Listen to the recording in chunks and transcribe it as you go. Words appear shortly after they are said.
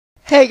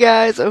Hey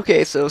guys,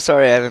 okay, so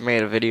sorry I haven't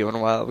made a video in a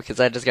while because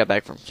I just got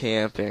back from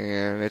camp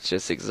and it's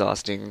just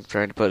exhausting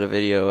trying to put a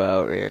video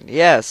out. And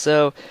yeah,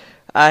 so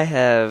I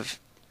have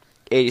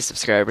 80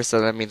 subscribers, so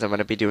that means I'm going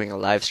to be doing a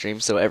live stream.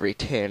 So every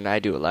 10 I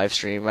do a live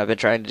stream. I've been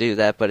trying to do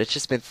that, but it's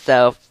just been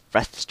so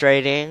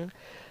frustrating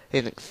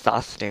and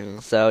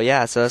exhausting. So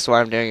yeah, so that's why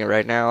I'm doing it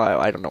right now.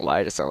 I don't know why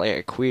I just sound like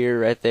a queer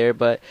right there,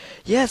 but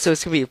yeah, so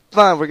it's going to be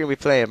fun. We're going to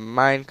be playing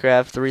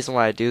Minecraft. The reason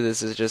why I do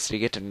this is just to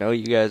get to know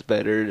you guys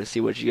better, to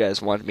see what you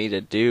guys want me to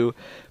do,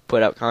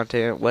 put out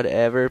content,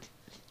 whatever.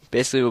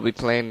 Basically, we'll be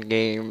playing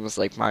games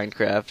like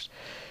Minecraft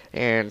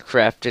and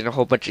crafting a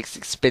whole bunch of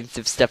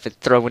expensive stuff and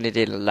throwing it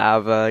in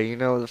lava. You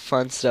know, the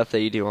fun stuff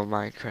that you do on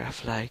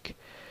Minecraft, like,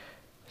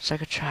 it's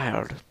like a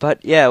child.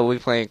 But yeah, we'll be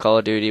playing Call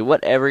of Duty,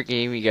 whatever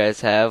game you guys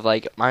have,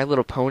 like My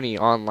Little Pony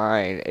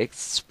Online,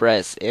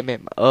 Express,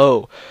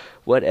 MMO,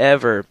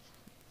 whatever.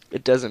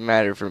 It doesn't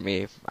matter for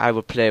me. I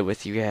will play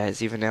with you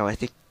guys, even though I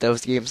think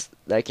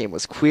that game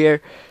was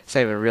queer. It's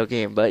not even a real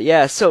game. But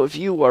yeah, so if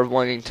you are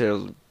wanting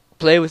to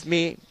play with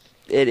me,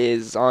 it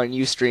is on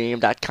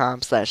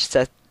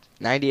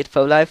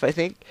ustream.com/Seth98FoLife, I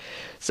think.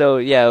 So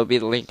yeah, it'll be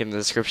the link in the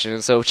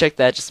description. So check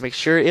that. Just make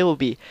sure it will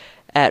be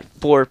at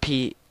 4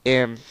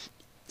 p.m.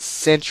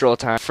 Central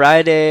Time,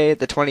 Friday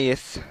the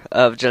 20th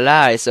of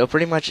July. So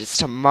pretty much it's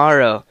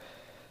tomorrow.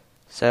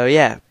 So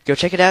yeah, go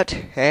check it out,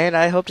 and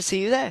I hope to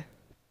see you there.